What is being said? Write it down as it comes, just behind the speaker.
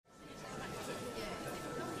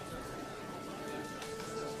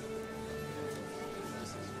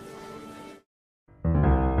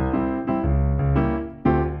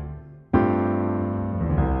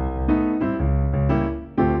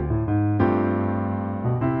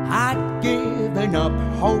given up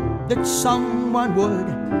hope that someone would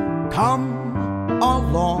come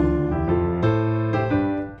along.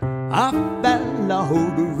 A fella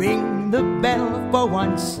who'd ring the bell for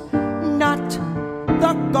once, not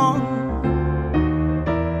the gong.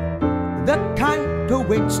 The kind who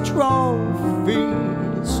wins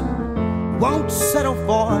trophies, won't settle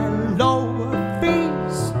for lower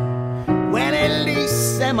fees. Well, at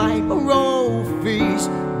least semi-pro fees,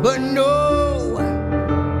 but no,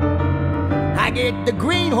 I get the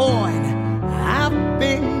greenhorn. I've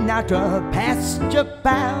been out to pasture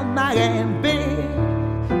by my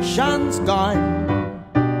ambition's gone.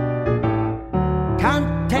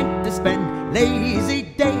 Content to spend lazy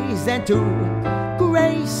days and to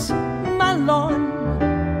grace my lawn.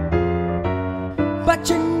 But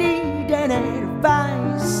you need an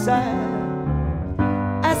advisor,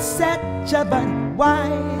 a such a but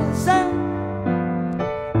wiser,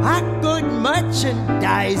 a good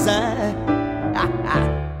merchandiser.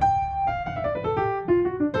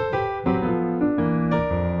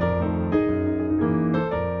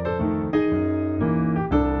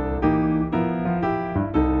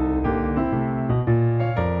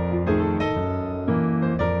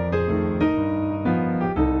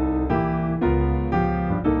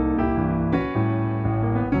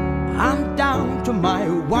 I'm down to my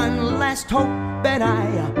one last hope, and I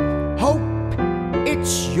hope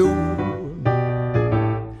it's you.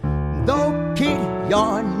 Though, kid,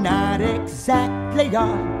 you're not exactly a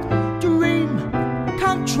dream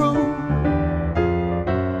come true.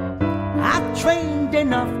 I've trained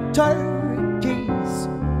enough turkeys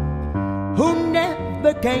who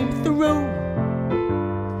never came through.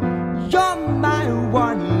 You're my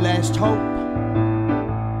one last hope.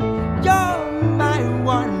 You're my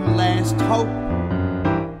one last hope.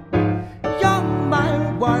 You're my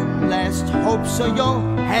one last hope, so you'll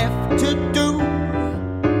have to do